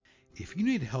If you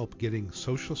need help getting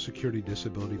Social Security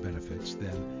disability benefits,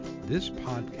 then this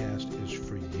podcast is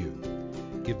for you.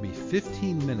 Give me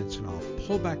 15 minutes and I'll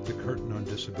pull back the curtain on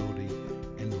disability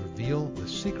and reveal the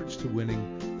secrets to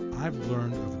winning I've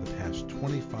learned over the past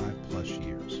 25 plus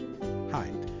years.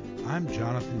 Hi, I'm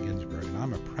Jonathan Ginsberg and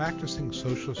I'm a practicing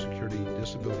Social Security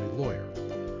disability lawyer.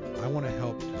 I want to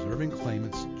help deserving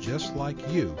claimants just like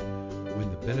you win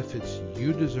the benefits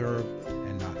you deserve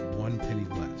and not one penny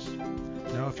less.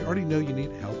 Now, if you already know you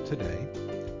need help today,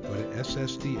 go to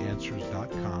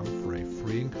ssdanswers.com for a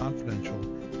free and confidential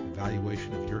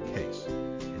evaluation of your case.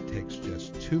 It takes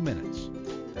just 2 minutes.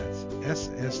 That's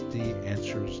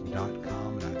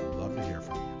ssdanswers.com, and I'd love to hear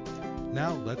from you.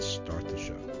 Now, let's start the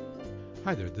show.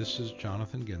 Hi there, this is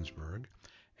Jonathan Ginsberg,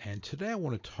 and today I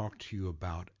want to talk to you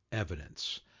about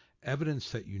evidence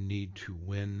that you need to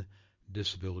win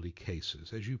disability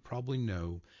cases. As you probably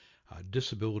know,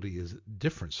 disability is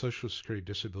different. Social Security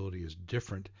disability is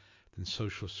different than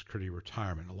Social Security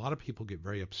retirement. A lot of people get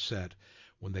very upset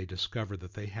when they discover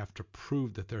that they have to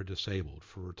prove that they're disabled.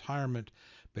 For retirement,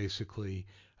 basically,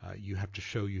 you have to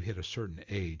show you hit a certain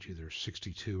age, either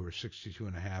 62 or 62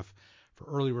 and a half for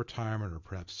early retirement, or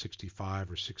perhaps 65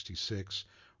 or 66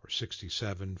 or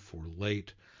 67 for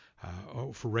late,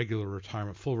 for regular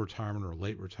retirement, full retirement, or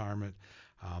late retirement.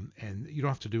 And you don't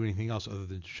have to do anything else other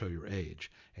than to show your age,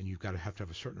 and you've got to have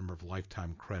a certain number of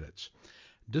lifetime credits.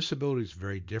 Disability is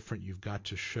very different. You've got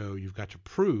to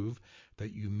prove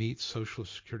that you meet Social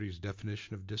Security's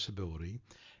definition of disability,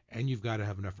 and you've got to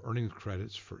have enough earnings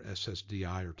credits for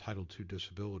SSDI or Title II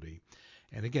disability.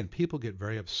 And again, people get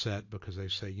very upset because they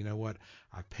say, you know what,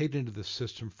 I paid into the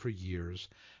system for years.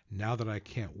 Now that I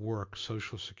can't work,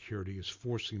 Social Security is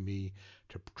forcing me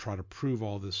to try to prove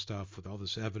all this stuff with all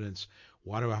this evidence.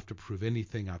 Why do I have to prove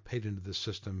anything? I paid into the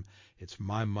system. It's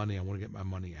my money. I want to get my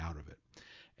money out of it.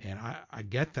 And I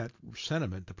get that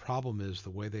sentiment. The problem is the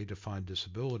way they define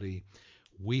disability,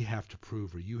 we have to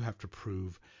prove, or you have to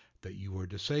prove, that you are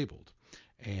disabled.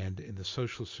 And in the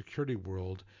Social Security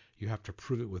world, you have to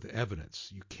prove it with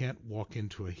evidence. You can't walk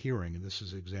into a hearing, and this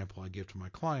is an example I give to my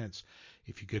clients.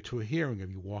 If you get to a hearing, if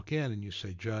you walk in and you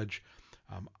say, Judge,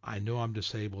 I know I'm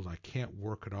disabled, I can't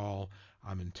work at all,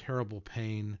 I'm in terrible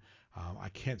pain, I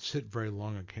can't sit very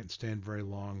long, I can't stand very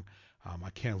long, I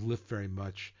can't lift very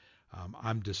much,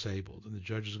 I'm disabled. And the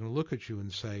judge is going to look at you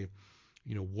and say,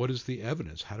 you know, what is the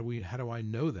evidence? How do I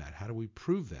know that? How do we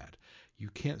prove that? You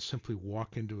can't simply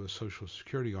walk into a Social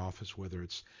Security office, whether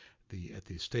it's at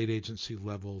the state agency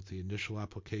level, the initial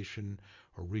application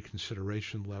or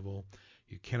reconsideration level.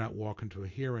 You cannot walk into a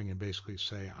hearing and basically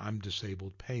say, I'm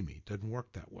disabled, pay me. It doesn't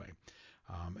work that way.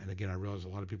 And again, I realize a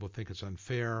lot of people think it's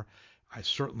unfair. I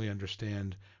certainly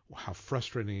understand how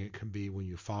frustrating it can be when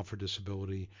you file for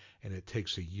disability and it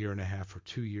takes a year and a half or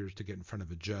 2 years to get in front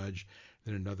of a judge,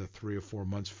 then another 3 or 4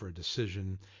 months for a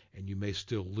decision, and you may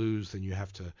still lose. Then you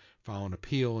have to file an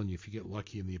appeal, and if you get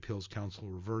lucky and the appeals council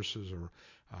reverses or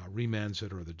remands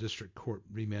it, or the district court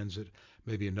remands it,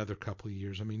 maybe another couple of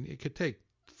years. I mean, it could take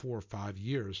 4 or 5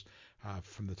 years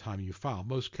from the time you file.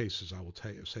 Most cases, I will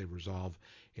say, resolve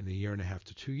in a year and a half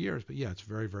to 2 years. But yeah, it's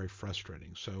very, very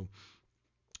frustrating. So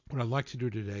what I'd like to do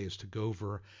today is to go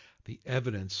over the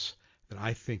evidence that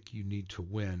I think you need to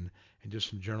win, and just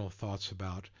some general thoughts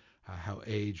about how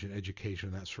age and education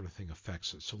and that sort of thing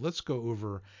affects it. So let's go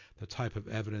over the type of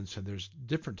evidence, and there's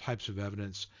different types of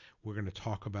evidence. We're going to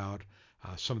talk about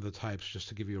some of the types, just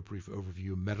to give you a brief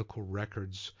overview: medical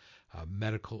records,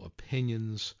 medical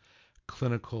opinions,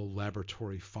 clinical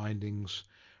laboratory findings,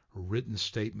 written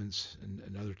statements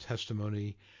and other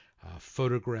testimony,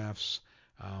 photographs.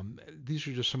 These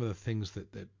are just some of the things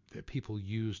that people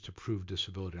use to prove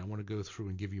disability. I want to go through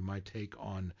and give you my take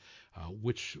on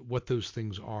what those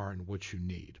things are and what you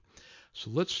need.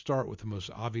 So let's start with the most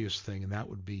obvious thing, and that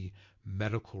would be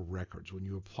medical records. When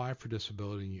you apply for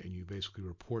disability and you basically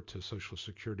report to Social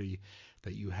Security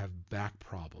that you have back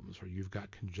problems, or you've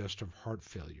got congestive heart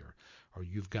failure, or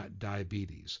you've got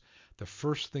diabetes, the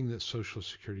first thing that Social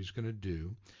Security is going to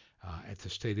do at the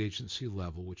state agency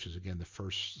level, which is again the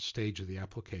first stage of the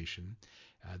application,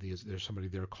 there's somebody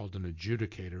there called an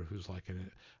adjudicator, who's like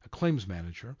a claims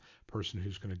manager, person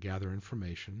who's going to gather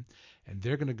information, and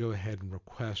they're going to go ahead and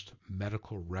request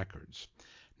medical records.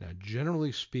 Now,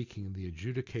 generally speaking, the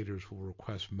adjudicators will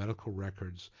request medical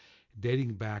records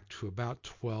dating back to about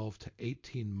 12 to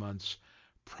 18 months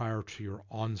prior to your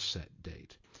onset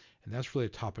date. And that's really a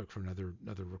topic for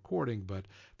another recording, but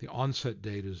the onset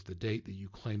date is the date that you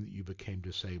claim that you became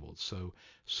disabled. So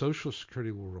Social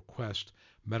Security will request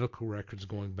medical records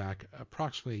going back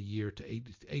approximately a year to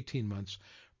 18 months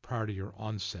prior to your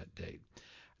onset date.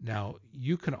 Now,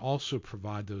 you can also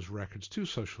provide those records to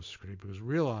Social Security because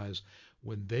realize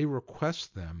when they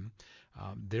request them,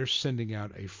 they're sending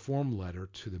out a form letter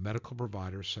to the medical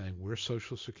provider saying, we're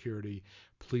Social Security,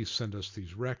 please send us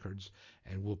these records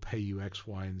and we'll pay you X,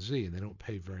 Y, and Z. And they don't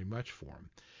pay very much for them.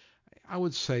 I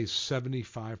would say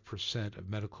 75% of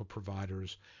medical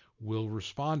providers will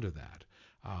respond to that.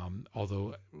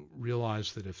 Although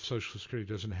realize that if Social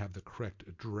Security doesn't have the correct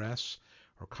address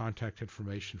or contact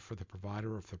information for the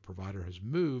provider, or if the provider has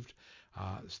moved,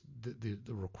 the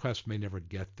request may never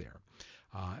get there.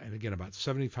 And again, about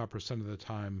 75% of the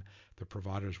time, the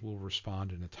providers will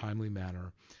respond in a timely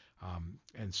manner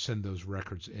and send those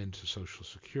records into Social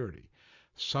Security.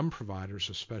 Some providers,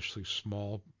 especially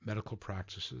small medical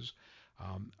practices,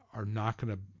 are not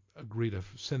going to agree to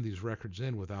send these records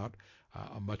in without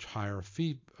a much higher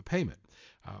fee payment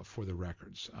for the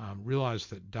records. Realize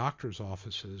that doctors'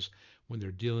 offices, when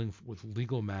they're dealing with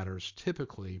legal matters,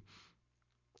 typically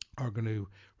are going to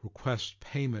request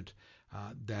payment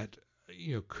that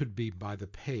could be by the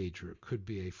page, or it could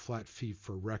be a flat fee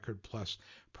for record plus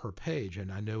per page.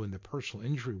 And I know in the personal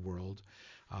injury world,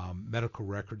 medical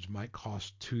records might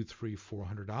cost $200,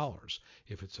 $300, $400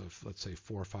 if it's let's say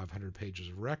 400 or 500 pages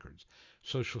of records.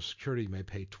 Social Security may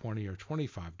pay $20 or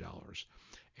 $25,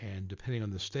 and depending on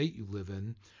the state you live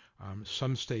in,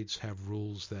 some states have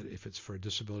rules that if it's for a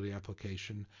disability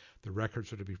application, the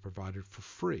records are to be provided for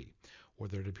free, or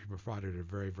they're to be provided at a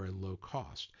very, very low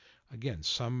cost. Again,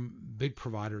 some big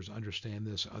providers understand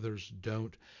this, others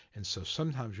don't, and so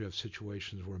sometimes you have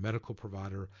situations where a medical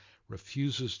provider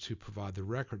refuses to provide the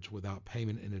records without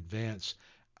payment in advance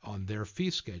on their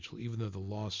fee schedule, even though the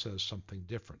law says something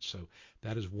different. So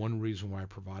that is one reason why a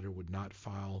provider would not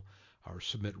file or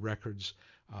submit records.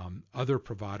 Other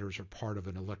providers are part of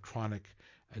an electronic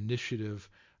initiative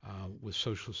with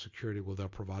Social Security where they'll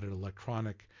provide an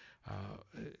electronic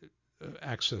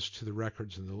access to the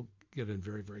records, and they'll get in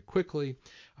very, very quickly.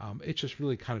 It just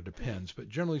really kind of depends. But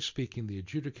generally speaking, the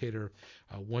adjudicator,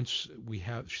 once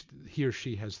he or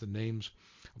she has the names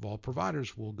of all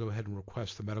providers, will go ahead and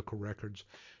request the medical records.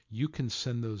 You can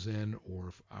send those in, or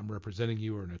if I'm representing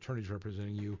you or an attorney's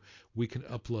representing you, we can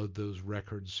upload those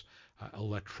records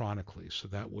electronically. So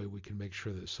that way we can make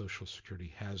sure that Social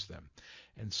Security has them.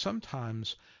 And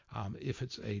sometimes if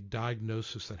it's a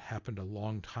diagnosis that happened a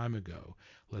long time ago,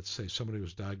 let's say somebody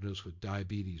was diagnosed with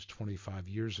diabetes 25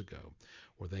 years ago,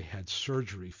 or they had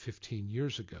surgery 15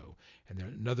 years ago, and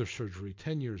then another surgery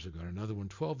 10 years ago, and another one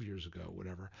 12 years ago,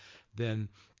 whatever, then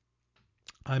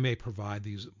I may provide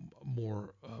these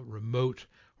more remote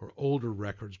or older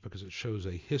records because it shows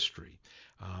a history.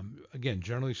 Again,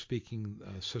 generally speaking,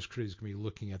 Social Security is going to be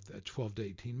looking at 12 to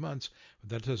 18 months, but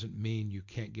that doesn't mean you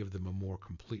can't give them a more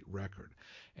complete record.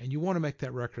 And you want to make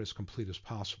that record as complete as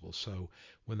possible. So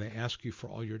when they ask you for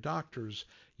all your doctors,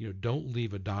 don't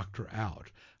leave a doctor out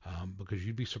because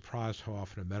you'd be surprised how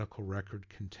often a medical record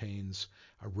contains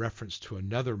a reference to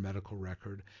another medical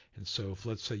record. And so if,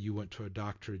 let's say, you went to a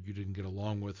doctor you didn't get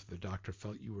along with, the doctor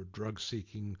felt you were drug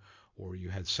seeking or you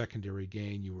had secondary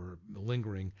gain, you were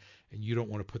malingering, and you don't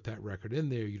want to put that record in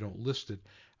there, you don't list it,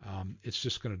 it's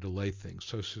just going to delay things.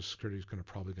 Social Security is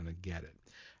probably going to get it.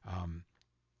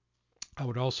 I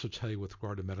would also tell you with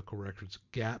regard to medical records,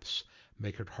 gaps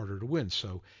make it harder to win.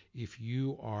 So if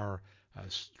you are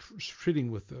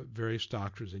treating with various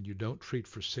doctors and you don't treat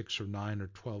for 6 or 9 or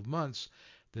 12 months,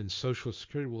 then Social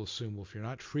Security will assume, well, if you're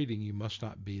not treating, you must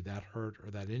not be that hurt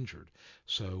or that injured.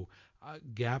 So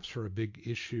gaps are a big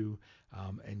issue,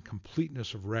 and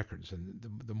completeness of records. And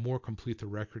the more complete the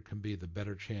record can be, the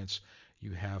better chance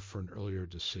you have for an earlier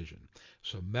decision.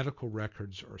 So medical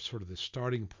records are sort of the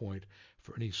starting point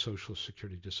for any Social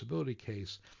Security disability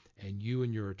case, and you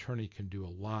and your attorney can do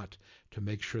a lot to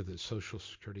make sure that Social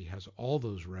Security has all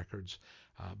those records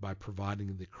by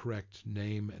providing the correct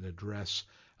name and address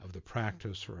of the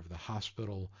practice or of the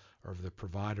hospital or of the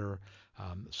provider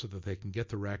so that they can get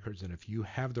the records. And if you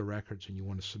have the records and you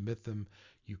want to submit them,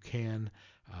 you can,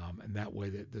 and that way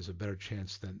there's a better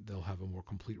chance that they'll have a more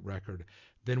complete record.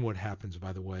 Then what happens,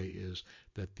 by the way, is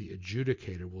that the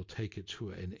adjudicator will take it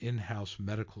to an in-house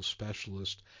medical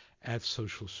specialist at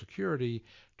Social Security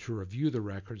to review the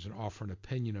records and offer an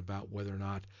opinion about whether or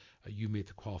not you meet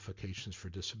the qualifications for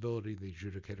disability. The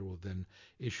adjudicator will then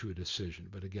issue a decision.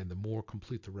 But again, the more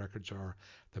complete the records are,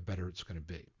 the better it's going to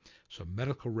be. So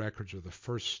medical records are the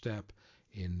first step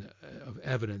of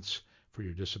evidence for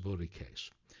your disability case.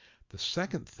 The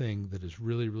second thing that is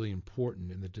really, really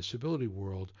important in the disability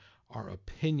world are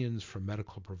opinions from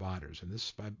medical providers. And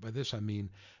this, by this I mean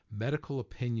medical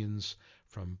opinions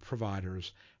from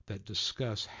providers that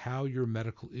discuss how your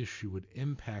medical issue would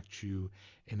impact you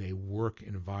in a work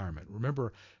environment.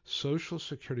 Remember, Social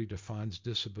Security defines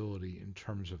disability in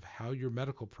terms of how your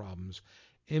medical problems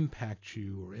impact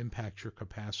you or impact your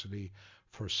capacity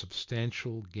for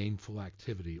substantial gainful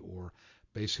activity or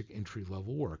basic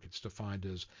entry-level work. It's defined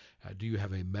as do you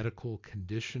have a medical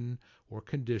condition or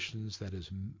conditions that is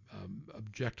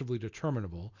objectively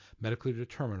determinable, medically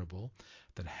determinable,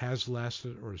 that has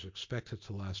lasted or is expected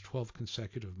to last 12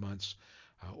 consecutive months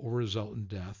or result in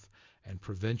death and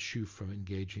prevents you from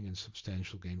engaging in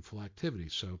substantial gainful activity.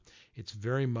 So it's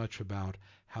very much about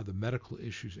how the medical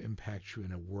issues impact you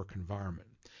in a work environment.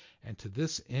 And to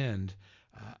this end,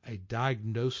 a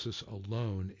diagnosis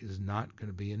alone is not going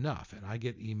to be enough. And I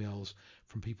get emails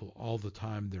from people all the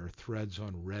time. There are threads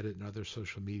on Reddit and other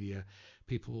social media.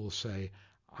 People will say,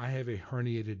 I have a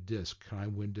herniated disc. Can I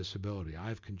win disability? I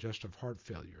have congestive heart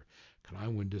failure. Can I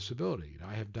win disability?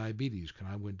 I have diabetes. Can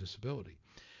I win disability?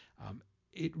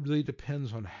 It really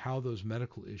depends on how those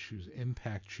medical issues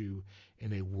impact you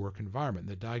in a work environment.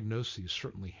 The diagnoses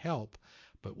certainly help,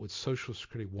 but what Social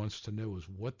Security wants to know is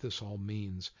what this all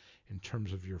means in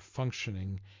terms of your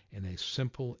functioning in a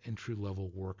simple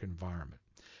entry-level work environment.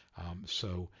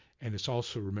 And it's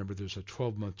also, remember, there's a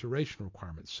 12-month duration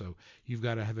requirement. So you've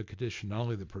got to have a condition not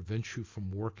only that prevents you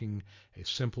from working a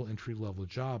simple entry-level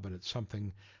job, but it's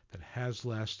something that has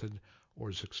lasted or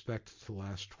is expected to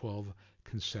last 12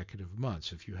 consecutive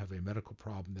months. If you have a medical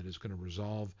problem that is going to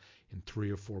resolve in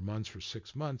 3 or 4 months or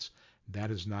 6 months, that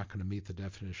is not going to meet the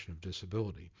definition of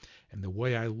disability. And the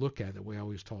way I look at it, the way I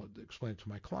always explain it to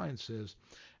my clients is,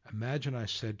 imagine I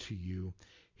said to you,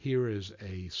 here is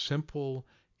a simple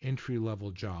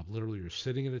entry-level job. Literally, you're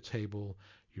sitting at a table,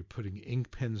 you're putting ink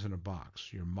pens in a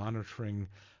box, you're monitoring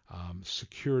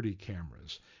security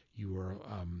cameras, you are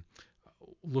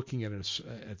looking at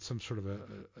some sort of a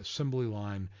assembly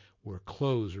line where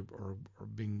clothes are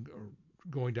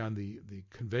going down the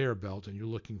conveyor belt, and you're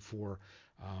looking for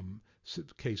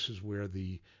cases where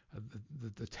the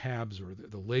tabs or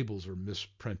the labels are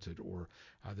misprinted, or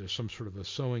there's some sort of a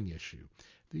sewing issue.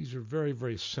 These are very,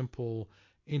 very simple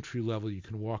entry level. You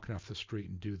can walk off the street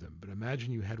and do them. But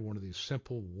imagine you had one of these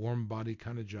simple warm body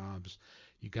kind of jobs.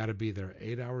 You got to be there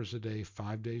 8 hours a day,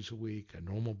 5 days a week, a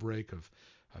normal break of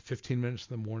 15 minutes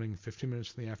in the morning, 15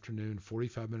 minutes in the afternoon,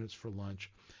 45 minutes for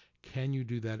lunch. Can you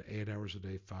do that 8 hours a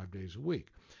day, 5 days a week?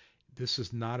 This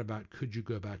is not about could you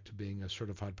go back to being a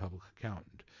certified public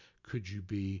accountant? Could you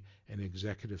be an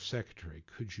executive secretary?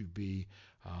 Could you be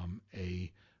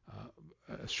a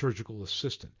surgical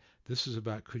assistant? This is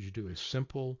about could you do a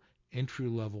simple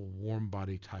entry-level warm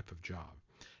body type of job?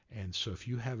 And so if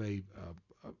you have a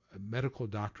medical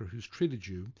doctor who's treated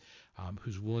you,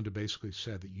 who's willing to basically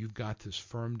say that you've got this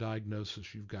firm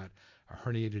diagnosis, you've got a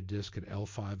herniated disc at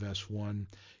L5-S1,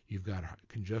 you've got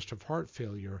congestive heart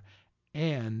failure,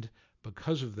 and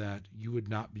because of that, you would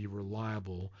not be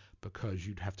reliable because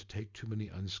you'd have to take too many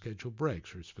unscheduled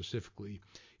breaks, or specifically,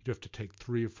 you'd have to take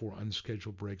 3 or 4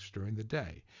 unscheduled breaks during the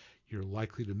day. You're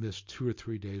likely to miss 2 or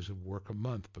 3 days of work a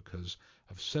month because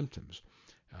of symptoms.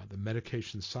 The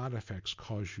medication side effects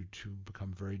cause you to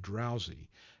become very drowsy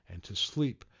and to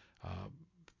sleep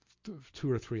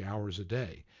 2 or 3 hours a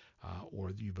day,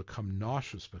 or you become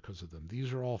nauseous because of them.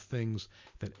 These are all things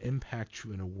that impact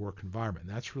you in a work environment.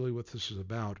 And that's really what this is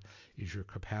about, is your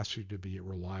capacity to be a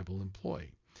reliable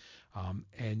employee.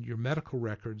 And your medical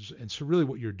records, and so really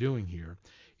what you're doing here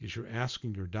is you're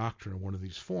asking your doctor in one of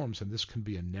these forms, and this can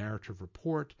be a narrative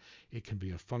report, it can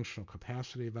be a functional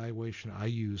capacity evaluation. I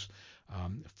use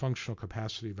functional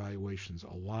capacity evaluations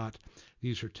a lot.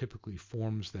 These are typically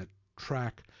forms that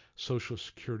track Social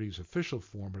Security's official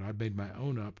form, but I've made my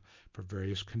own up for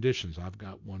various conditions. I've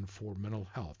got one for mental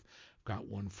health, I've got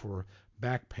one for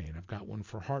back pain, I've got one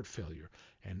for heart failure,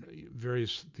 and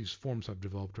these forms I've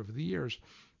developed over the years.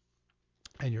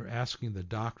 And you're asking the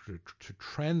doctor to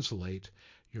translate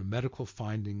your medical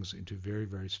findings into very,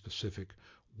 very specific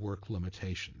work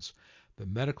limitations. The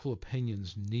medical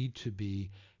opinions need to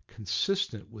be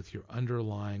consistent with your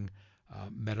underlying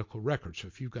medical record. So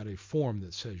if you've got a form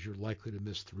that says you're likely to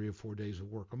miss 3 or 4 days of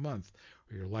work a month,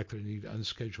 or you're likely to need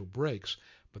unscheduled breaks,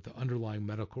 but the underlying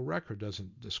medical record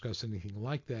doesn't discuss anything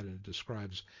like that, and it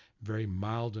describes very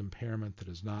mild impairment that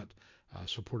is not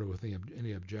supported with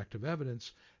any objective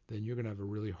evidence, then you're going to have a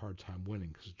really hard time winning,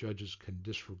 because judges can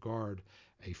disregard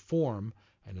a form,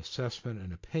 an assessment,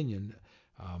 an opinion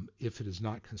if it is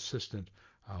not consistent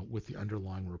with the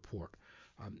underlying report.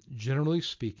 Generally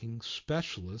speaking,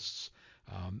 specialists,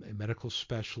 a medical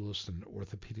specialist, an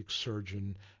orthopedic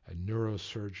surgeon, a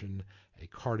neurosurgeon, a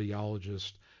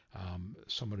cardiologist,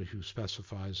 someone who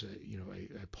specifies,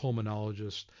 a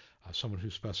pulmonologist, someone who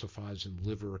specifies in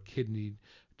liver or kidney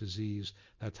disease,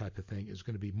 that type of thing, is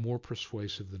going to be more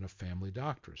persuasive than a family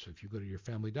doctor. So if you go to your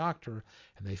family doctor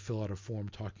and they fill out a form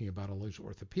talking about all these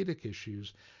orthopedic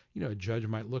issues, a judge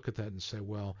might look at that and say,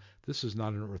 well, this is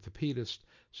not an orthopedist,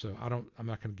 so I'm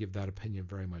not going to give that opinion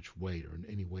very much weight or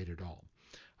any weight at all.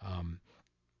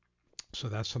 So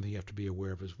that's something you have to be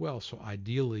aware of as well. So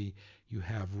ideally, you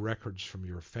have records from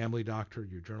your family doctor,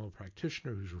 your general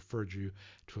practitioner who's referred you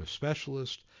to a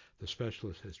specialist. The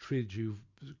specialist has treated you,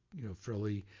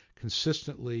 fairly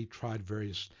consistently, tried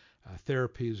various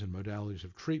therapies and modalities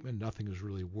of treatment. Nothing has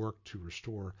really worked to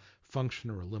restore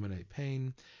function or eliminate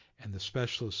pain. And the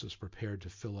specialist is prepared to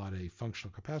fill out a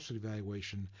functional capacity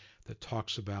evaluation that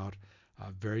talks about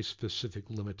very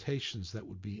specific limitations that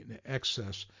would be in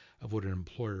excess of what an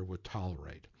employer would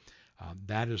tolerate.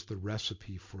 That is the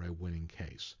recipe for a winning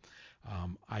case.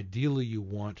 Ideally, you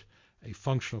want a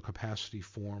functional capacity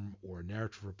form or a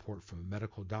narrative report from a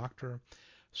medical doctor.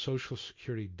 Social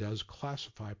Security does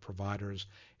classify providers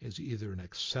as either an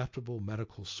acceptable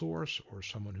medical source or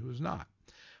someone who is not.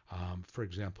 For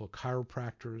example,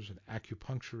 chiropractors and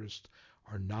acupuncturists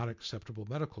are not acceptable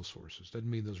medical sources. Doesn't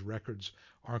mean those records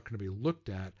aren't going to be looked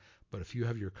at, but if you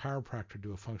have your chiropractor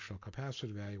do a functional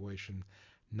capacity evaluation,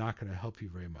 not going to help you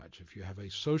very much. If you have a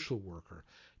social worker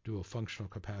do a functional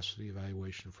capacity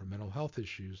evaluation for mental health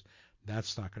issues,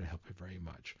 that's not going to help you very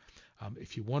much.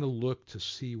 If you want to look to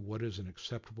see what is an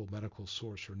acceptable medical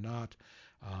source or not,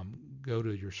 go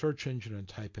to your search engine and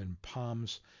type in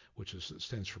POMS, which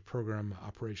stands for Program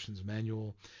Operations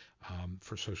Manual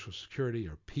for Social Security,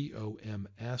 or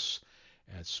POMS,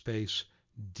 space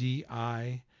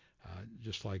DI,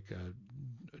 just like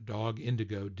dog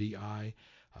indigo DI,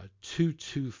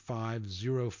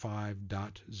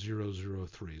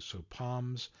 22505.003. So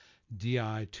POMS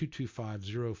DI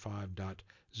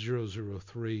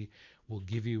 22505.003 will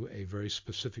give you a very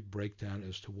specific breakdown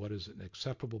as to what is an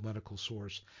acceptable medical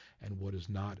source and what is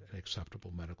not an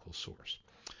acceptable medical source.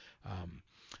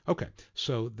 Okay,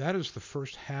 so that is the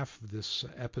first half of this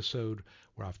episode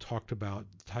where I've talked about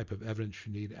the type of evidence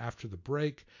you need. After the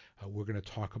break, we're going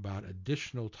to talk about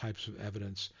additional types of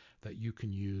evidence that you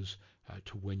can use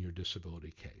to win your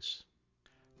disability case.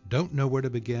 Don't know where to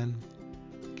begin?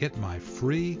 Get my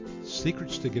free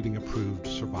Secrets to Getting Approved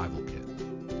Survival Kit.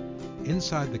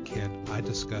 Inside the kit, I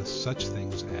discuss such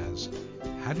things as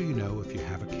how do you know if you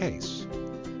have a case,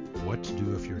 what to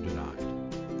do if you're denied,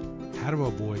 how to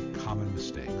avoid common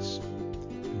mistakes,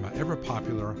 and my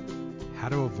ever-popular how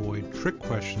to avoid trick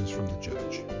questions from the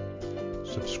judge.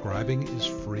 Subscribing is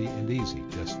free and easy.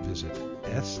 Just visit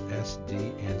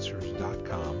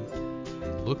ssdanswers.com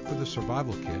and look for the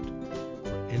Survival Kit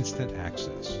for instant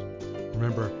access.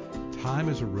 Remember, time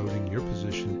is eroding your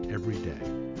position every day.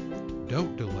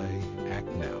 Don't delay, act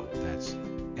now. That's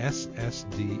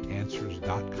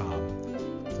ssdanswers.com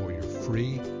for your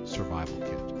free survival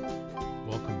kit.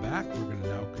 Welcome back. We're going to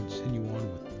now continue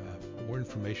on with more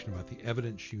information about the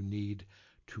evidence you need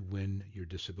to win your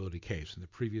disability case. In the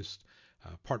previous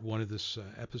part one of this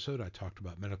episode, I talked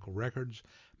about medical records,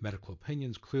 medical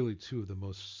opinions, clearly two of the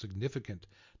most significant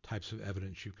types of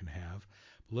evidence you can have.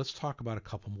 But let's talk about a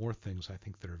couple more things I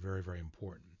think that are very, very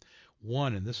important.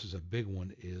 One, and this is a big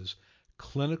one, is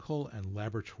clinical and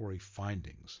laboratory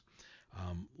findings.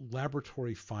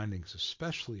 Laboratory findings,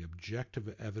 especially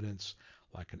objective evidence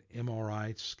like an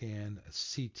MRI scan, a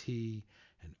CT,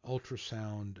 an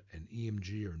ultrasound, an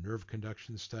EMG or nerve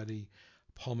conduction study,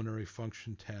 pulmonary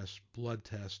function test, blood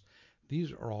test.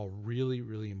 These are all really,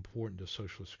 really important to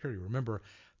Social Security. Remember,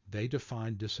 they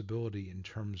define disability in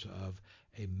terms of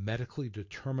a medically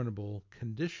determinable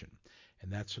condition.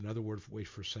 And that's another way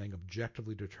for saying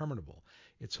objectively determinable.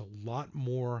 It's a lot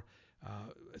more,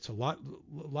 it's a lot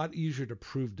easier to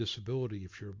prove disability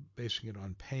if you're basing it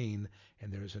on pain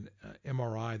and there's an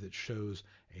MRI that shows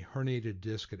a herniated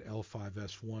disc at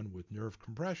L5S1 with nerve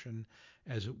compression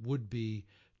as it would be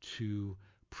to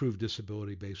prove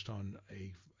disability based on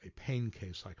a pain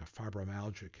case like a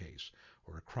fibromyalgia case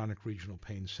or a chronic regional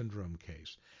pain syndrome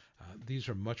case. These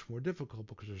are much more difficult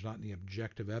because there's not any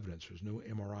objective evidence. There's no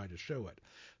MRI to show it.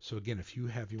 So again, if you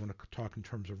want to talk in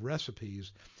terms of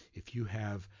recipes, if you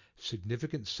have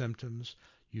significant symptoms,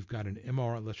 you've got an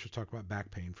MRI, let's just talk about back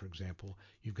pain, for example.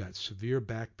 You've got severe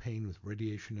back pain with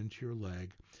radiation into your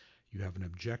leg. You have an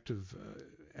objective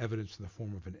evidence in the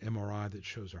form of an MRI that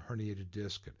shows a herniated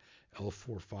disc at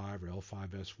L4-5 or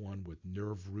L5-S1 with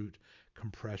nerve root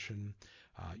compression.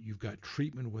 You've got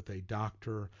treatment with a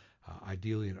doctor,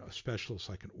 ideally a specialist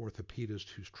like an orthopedist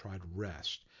who's tried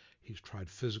rest. He's tried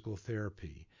physical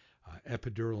therapy,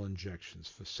 epidural injections,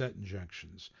 facet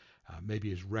injections, maybe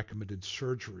has recommended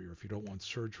surgery, or if you don't want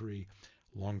surgery,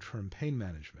 long-term pain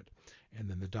management. And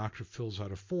then the doctor fills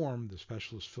out a form, the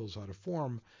specialist fills out a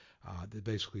form that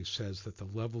basically says that the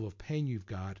level of pain you've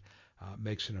got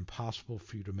makes it impossible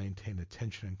for you to maintain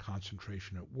attention and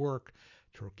concentration at work,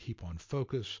 to keep on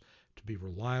focus, to be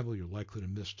reliable. You're likely to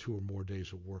miss 2 or more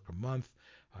days of work a month.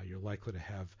 You're likely to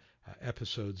have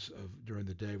episodes during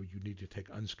the day where you need to take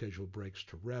unscheduled breaks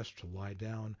to rest, to lie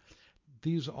down.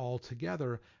 These all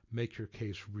together make your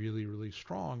case really, really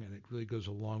strong, and it really goes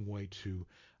a long way to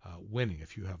winning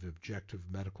if you have objective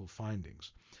medical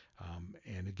findings.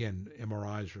 And again,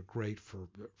 MRIs are great for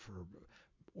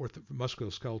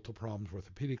musculoskeletal problems,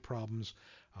 orthopedic problems.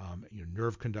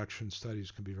 Nerve conduction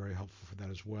studies can be very helpful for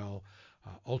that as well.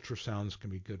 Ultrasounds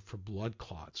can be good for blood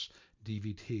clots,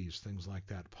 DVTs, things like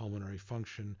that, pulmonary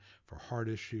function, for heart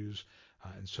issues,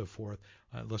 and so forth.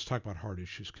 Let's talk about heart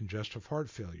issues. Congestive heart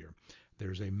failure.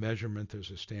 There's a measurement,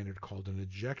 there's a standard called an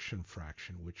ejection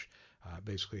fraction, which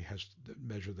basically has to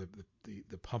measure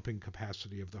the pumping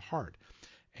capacity of the heart.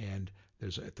 And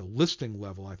there's at the listing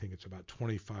level, I think it's about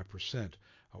 25%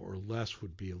 or less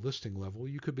would be a listing level.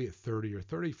 You could be at 30 or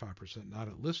 35%, not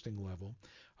at listing level,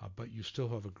 but you still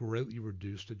have a greatly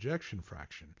reduced ejection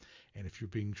fraction. And if you're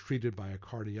being treated by a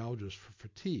cardiologist for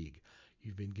fatigue,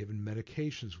 you've been given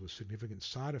medications with significant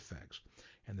side effects,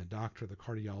 and the doctor, the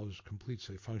cardiologist, completes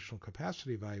a functional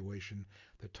capacity evaluation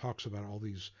that talks about all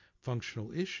these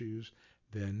functional issues,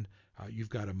 then you've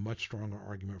got a much stronger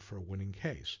argument for a winning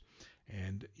case.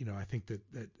 And I think that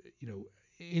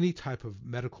any type of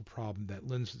medical problem that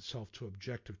lends itself to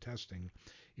objective testing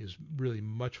is really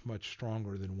much, much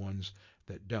stronger than ones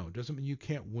that don't. Doesn't mean you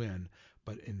can't win,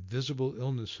 but invisible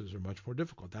illnesses are much more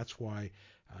difficult. That's why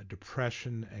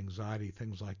depression, anxiety,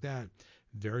 things like that,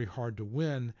 very hard to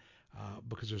win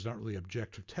because there's not really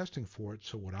objective testing for it.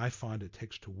 So what I find it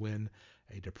takes to win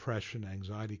a depression,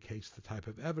 anxiety case, the type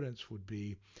of evidence would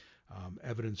be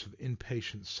evidence of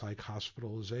inpatient psych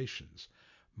hospitalizations,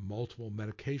 multiple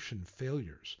medication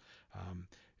failures,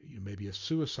 maybe a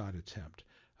suicide attempt,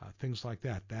 things like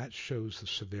that. That shows the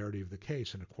severity of the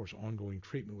case. And of course, ongoing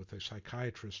treatment with a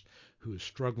psychiatrist who is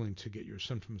struggling to get your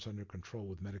symptoms under control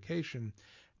with medication,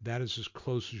 that is as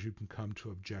close as you can come to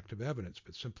objective evidence.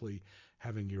 But simply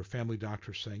having your family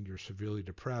doctor saying you're severely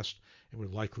depressed and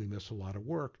would likely miss a lot of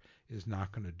work is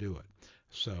not going to do it.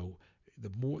 So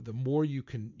the more you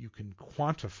can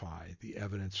quantify the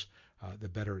evidence, the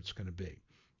better it's going to be.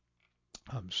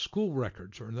 School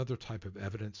records are another type of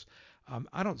evidence.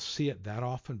 I don't see it that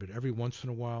often, but every once in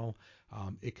a while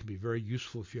it can be very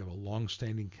useful if you have a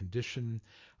long-standing condition.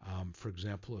 For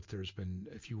example,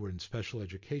 if you were in special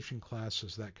education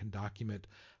classes, that can document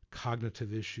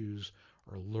cognitive issues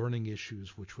or learning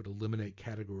issues, which would eliminate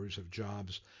categories of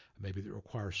jobs maybe that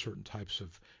require certain types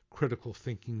of critical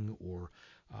thinking or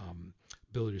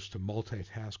abilities to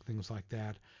multitask, things like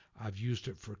that. I've used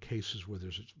it for cases where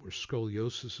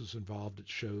scoliosis is involved. It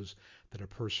shows that a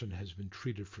person has been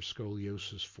treated for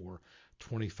scoliosis for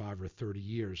 25 or 30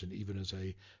 years, and even as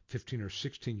a 15 or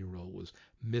 16-year-old was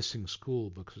missing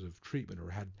school because of treatment,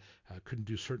 or couldn't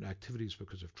do certain activities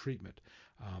because of treatment.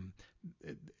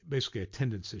 Basically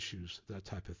attendance issues, that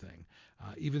type of thing.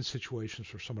 Even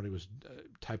situations where somebody was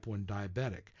type 1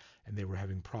 diabetic and they were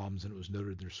having problems and it was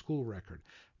noted in their school record,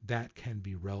 that can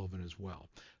be relevant as well.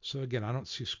 So again, I don't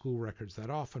see school records that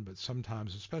often, but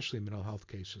sometimes, especially in mental health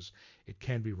cases, it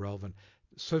can be relevant.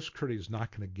 Social Security is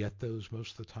not going to get those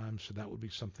most of the time, so that would be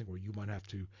something where you might have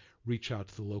to reach out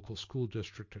to the local school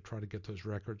district to try to get those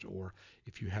records, or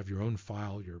if you have your own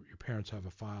file, your parents have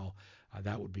a file,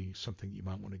 that would be something you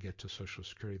might want to get to Social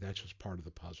Security. That's just part of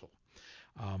the puzzle.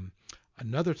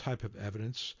 Another type of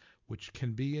evidence, which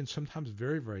can be and sometimes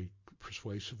very, very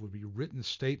persuasive, would be written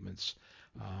statements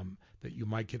that you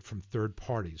might get from third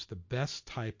parties. The best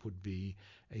type would be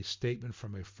a statement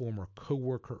from a former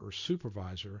coworker or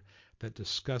supervisor that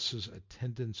discusses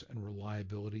attendance and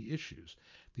reliability issues.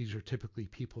 These are typically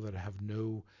people that have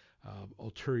no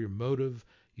ulterior motive.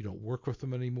 You don't work with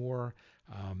them anymore,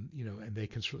 and they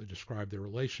can certainly describe their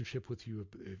relationship with you.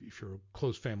 If you're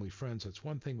close family friends, that's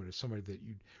one thing, but it's somebody that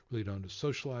you really don't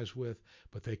socialize with,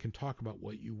 but they can talk about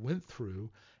what you went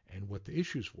through and what the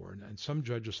issues were. And some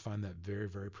judges find that very,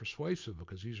 very persuasive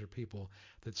because these are people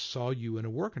that saw you in a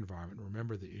work environment.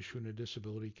 Remember, the issue in a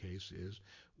disability case is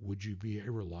would you be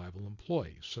a reliable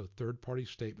employee? So third-party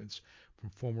statements from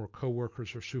former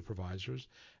coworkers or supervisors,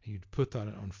 and you'd put that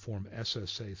on Form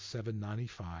SSA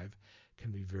 795,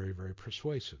 can be very, very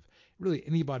persuasive. Really,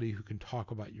 anybody who can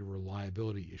talk about your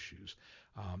reliability issues.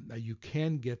 Now, you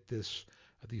can get these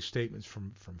statements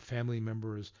from family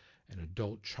members, an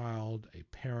adult child, a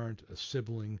parent, a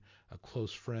sibling, a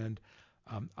close friend.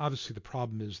 Obviously, the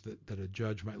problem is that a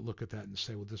judge might look at that and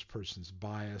say, well, this person's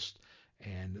biased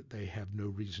and they have no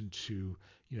reason to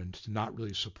not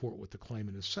really support what the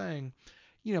claimant is saying.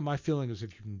 My feeling is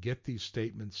if you can get these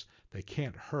statements, they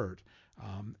can't hurt.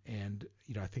 And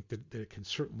I think that it can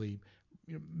certainly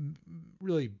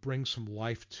really bring some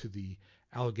life to the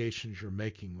allegations you're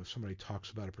making. When somebody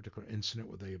talks about a particular incident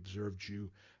where they observed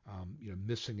you,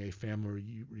 missing a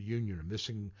family reunion or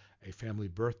missing a family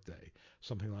birthday,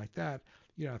 something like that,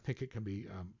 I think it can be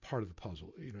part of the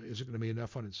puzzle. Is it going to be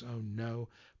enough on its own? No,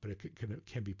 but it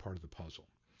can be part of the puzzle.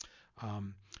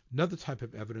 Another type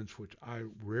of evidence which I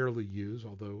rarely use,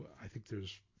 although I think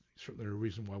there's certainly a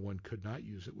reason why one could not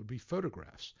use it, would be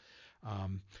photographs.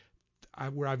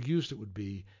 Where I've used it would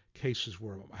be cases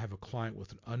where I have a client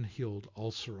with an unhealed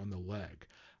ulcer on the leg,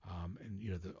 and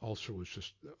the ulcer was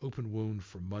just an open wound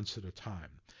for months at a time.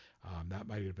 That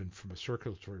might have been from a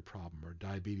circulatory problem or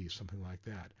diabetes, something like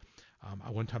that.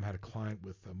 I one time had a client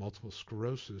with multiple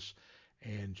sclerosis,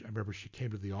 and I remember she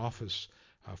came to the office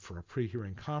for a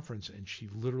pre-hearing conference, and she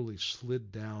literally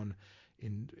slid down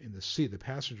in the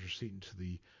passenger seat into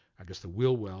the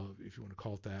wheel well, if you want to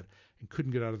call it that, and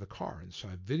couldn't get out of the car. And so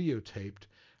I videotaped,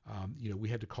 we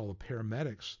had to call the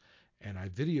paramedics, and I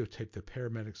videotaped the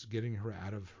paramedics getting her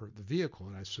out of the vehicle,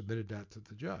 and I submitted that to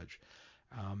the judge.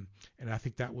 And I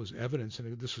think that was evidence,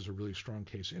 and this is a really strong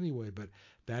case anyway, but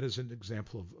that is an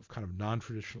example of kind of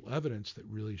non-traditional evidence that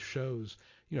really shows,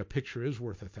 a picture is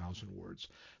worth 1,000 words.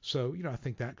 So, I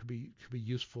think that could be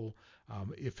useful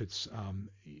if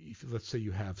let's say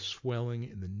you have swelling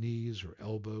in the knees or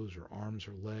elbows or arms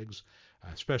or legs,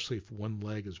 especially if one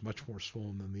leg is much more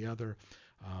swollen than the other.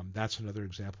 That's another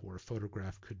example where a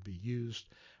photograph could be used.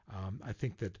 I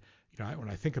think that, when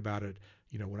I think about it,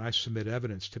 when I submit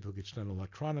evidence, typically it's done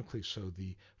electronically, so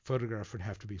the photograph would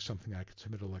have to be something I could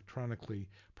submit electronically,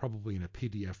 probably in a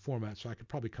PDF format, so I could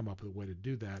probably come up with a way to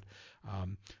do that.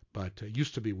 But it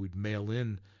used to be we'd mail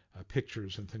in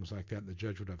pictures and things like that, and the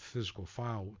judge would have a physical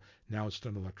file. Now it's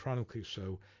done electronically,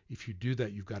 so if you do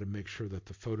that, you've got to make sure that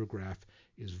the photograph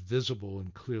is visible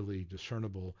and clearly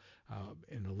discernible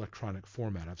in electronic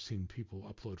format. I've seen people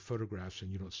upload photographs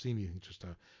and you don't see anything, just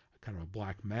a kind of a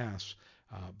black mass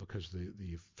because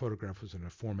the photograph was in a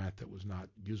format that was not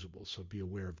usable. So be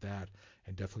aware of that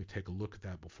and definitely take a look at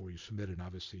that before you submit it. And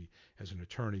obviously, as an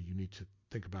attorney, you need to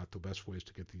think about the best ways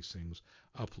to get these things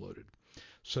uploaded.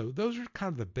 So those are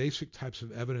kind of the basic types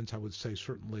of evidence. I would say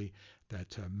certainly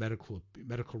that medical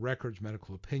records,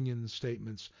 medical opinions,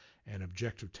 statements, and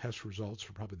objective test results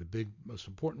are probably the most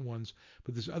important ones.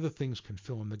 But there's other things can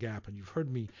fill in the gap. And you've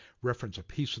heard me reference a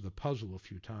piece of the puzzle a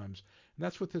few times. And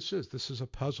that's what this is. This is a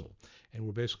puzzle. And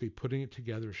we're basically putting it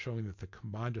together, showing that the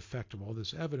combined effect of all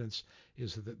this evidence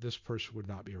is that this person would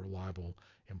not be a reliable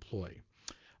employee.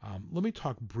 Let me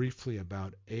talk briefly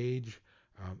about age,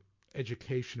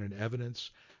 education, and evidence.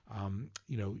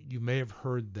 You may have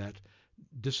heard that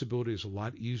disability is a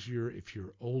lot easier if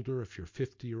you're older, if you're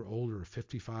 50 or older, or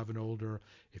 55 and older,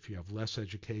 if you have less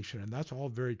education, and that's all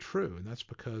very true. And that's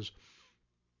because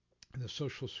in the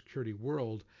Social Security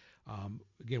world,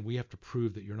 again, we have to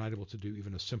prove that you're not able to do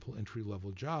even a simple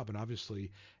entry-level job, and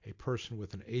obviously a person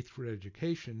with an 8th grade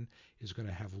education is going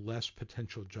to have less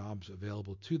potential jobs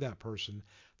available to that person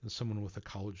than someone with a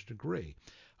college degree.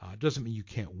 It doesn't mean you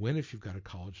can't win if you've got a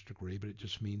college degree, but it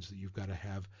just means that you've got to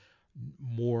have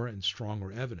more and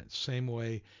stronger evidence. Same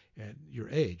way at your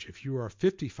age. If you are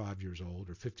 55 years old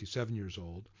or 57 years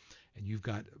old and you've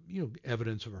got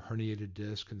evidence of a herniated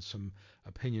disc and some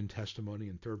opinion testimony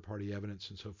and third-party evidence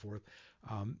and so forth,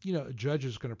 a judge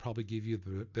is going to probably give you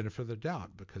the benefit of the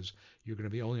doubt because you're going to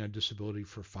be only on disability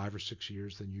for 5 or 6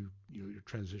 years. Then you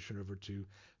transition over to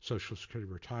Social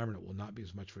Security retirement. It will not be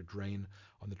as much of a drain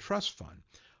on the trust fund.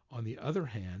 On the other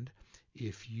hand,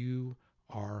 if you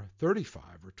are 35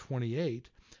 or 28,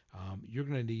 you're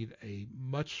going to need a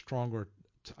much stronger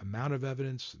amount of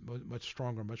evidence, much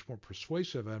stronger, much more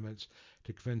persuasive evidence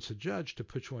to convince a judge to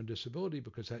put you on disability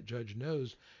because that judge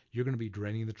knows you're going to be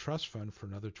draining the trust fund for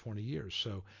another 20 years.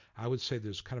 So I would say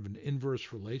there's kind of an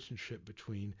inverse relationship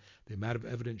between the amount of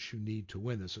evidence you need to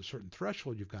win. There's a certain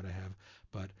threshold you've got to have,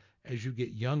 but as you get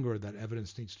younger, that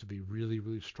evidence needs to be really,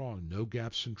 really strong. No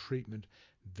gaps in treatment,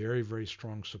 very, very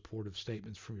strong supportive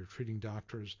statements from your treating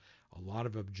doctors, a lot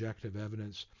of objective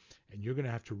evidence, and you're going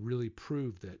to have to really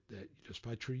prove that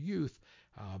despite your youth,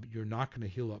 you're not going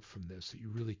to heal up from this, that you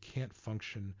really can't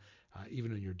function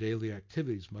even in your daily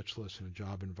activities, much less in a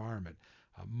job environment.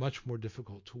 Much more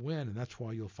difficult to win, and that's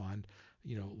why you'll find,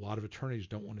 a lot of attorneys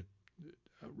don't want to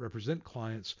represent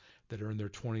clients that are in their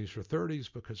 20s or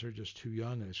 30s because they're just too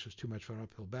young and it's just too much of an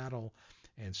uphill battle.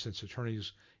 And since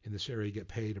attorneys in this area get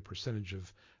paid a percentage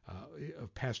of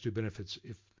past due benefits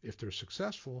if they're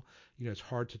successful, it's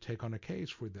hard to take on a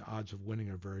case where the odds of winning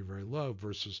are very, very low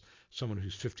versus someone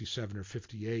who's 57 or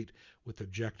 58 with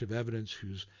objective evidence,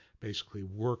 who's basically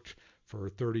worked for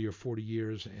 30 or 40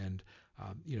 years and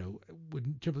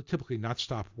would typically not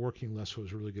stop working unless there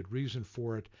was a really good reason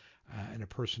for it, and a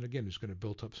person, again, who's going to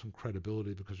build up some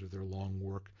credibility because of their long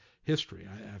work history.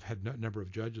 I've had a number of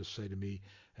judges say to me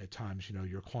at times,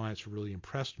 your clients really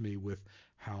impressed me with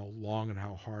how long and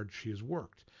how hard she has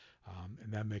worked.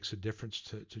 And that makes a difference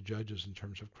to judges in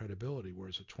terms of credibility,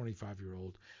 whereas a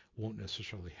 25-year-old won't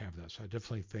necessarily have that. So I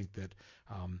definitely think that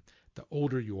the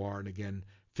older you are, and again,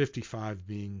 55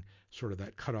 being sort of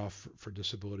that cutoff for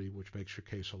disability, which makes your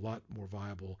case a lot more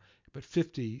viable. But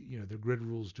 50, the grid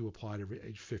rules do apply to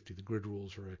age 50. The grid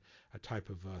rules are a type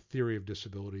of theory of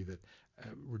disability that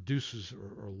reduces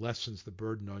or lessens the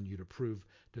burden on you to prove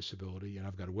disability. And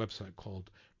I've got a website called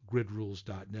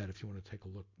gridrules.net if you want to take a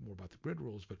look more about the grid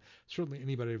rules. But certainly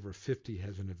anybody over 50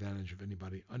 has an advantage of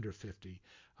anybody under 50.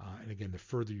 And again, the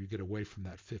further you get away from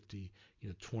that 50,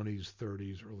 20s,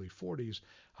 30s, early 40s,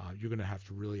 you're going to have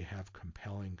to really have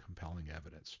compelling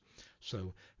evidence.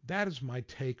 So that is my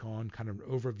take on kind of an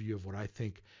overview of what I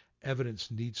think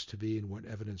evidence needs to be and what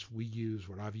evidence we use,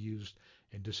 what I've used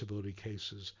in disability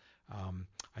cases.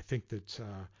 I think that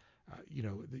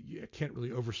you can't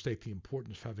really overstate the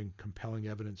importance of having compelling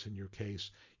evidence in your case.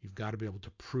 You've got to be able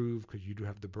to prove, because you do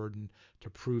have the burden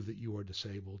to prove that you are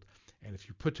disabled. And if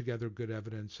you put together good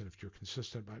evidence, and if you're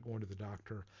consistent about going to the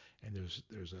doctor, and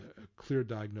there's a clear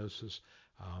diagnosis,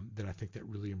 then I think that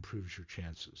really improves your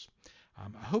chances.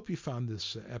 I hope you found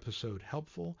this episode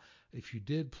helpful. If you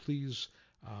did, please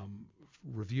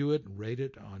review it and rate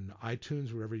it on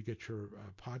iTunes, wherever you get your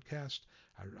podcast.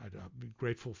 I'd be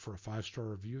grateful for a 5-star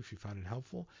review if you found it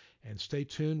helpful. And stay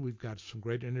tuned. We've got some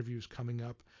great interviews coming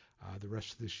up the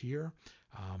rest of this year.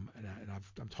 I'm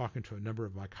talking to a number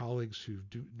of my colleagues who are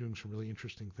doing some really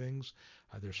interesting things.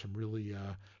 There's some really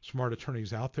smart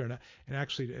attorneys out there. And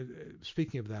actually,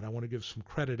 speaking of that, I want to give some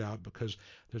credit out because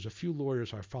there's a few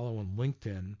lawyers I follow on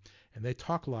LinkedIn, and they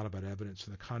talk a lot about evidence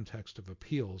in the context of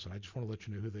appeals. And I just want to let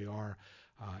you know who they are.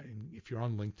 And if you're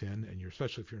on LinkedIn, and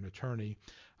especially if you're an attorney,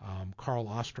 Carl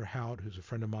Osterhout, who's a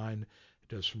friend of mine,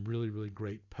 does some really, really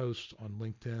great posts on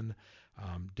LinkedIn.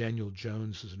 Daniel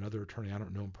Jones is another attorney. I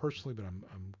don't know him personally, but I'm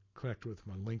connected with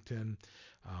him on LinkedIn.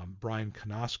 Brian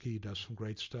Konoski does some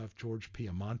great stuff. George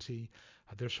Piamonte.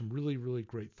 There's some really, really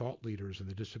great thought leaders in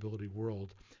the disability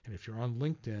world. And if you're on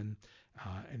LinkedIn,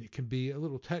 and it can be a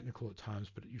little technical at times,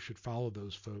 but you should follow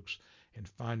those folks and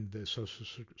find the Social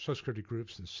Security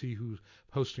groups and see who's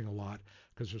posting a lot,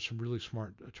 because there's some really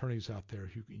smart attorneys out there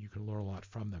who you can learn a lot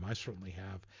from them. I certainly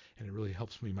have, and it really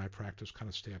helps me in my practice kind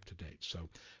of stay up to date. So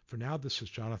for now, this is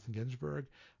Jonathan Ginsberg.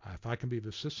 If I can be of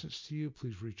assistance to you,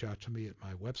 please reach out to me at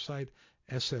my website,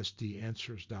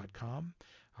 ssdanswers.com.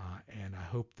 And I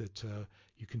hope that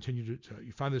you continue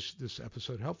you find this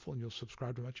episode helpful, and you'll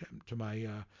subscribe to my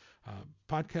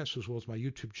podcast as well as my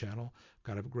YouTube channel. I've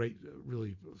got a great,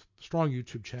 really strong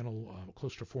YouTube channel,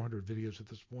 close to 400 videos at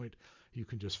this point. You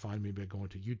can just find me by going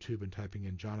to YouTube and typing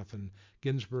in Jonathan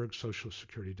Ginsberg, Social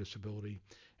Security Disability,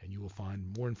 and you will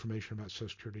find more information about Social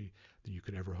Security than you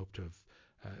could ever hope to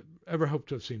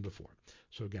have seen before.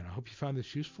 So again, I hope you found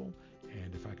this useful,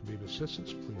 and if I can be of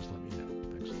assistance, please let me know.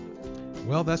 Thanks a lot.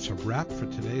 Well, that's a wrap for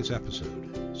today's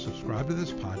episode. Subscribe to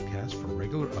this podcast for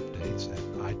regular updates at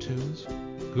iTunes,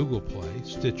 Google Play,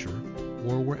 Stitcher,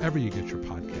 or wherever you get your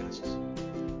podcasts.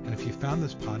 And if you found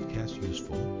this podcast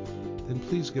useful, then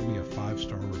please give me a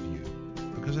 5-star review,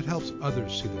 because it helps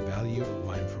others see the value of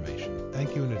my information.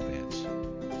 Thank you in advance.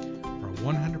 For a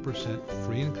 100%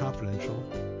 free and confidential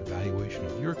evaluation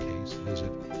of your case,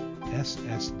 visit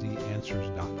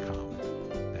ssdanswers.com.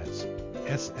 That's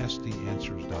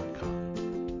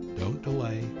ssdanswers.com. Don't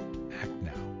delay, act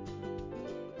now.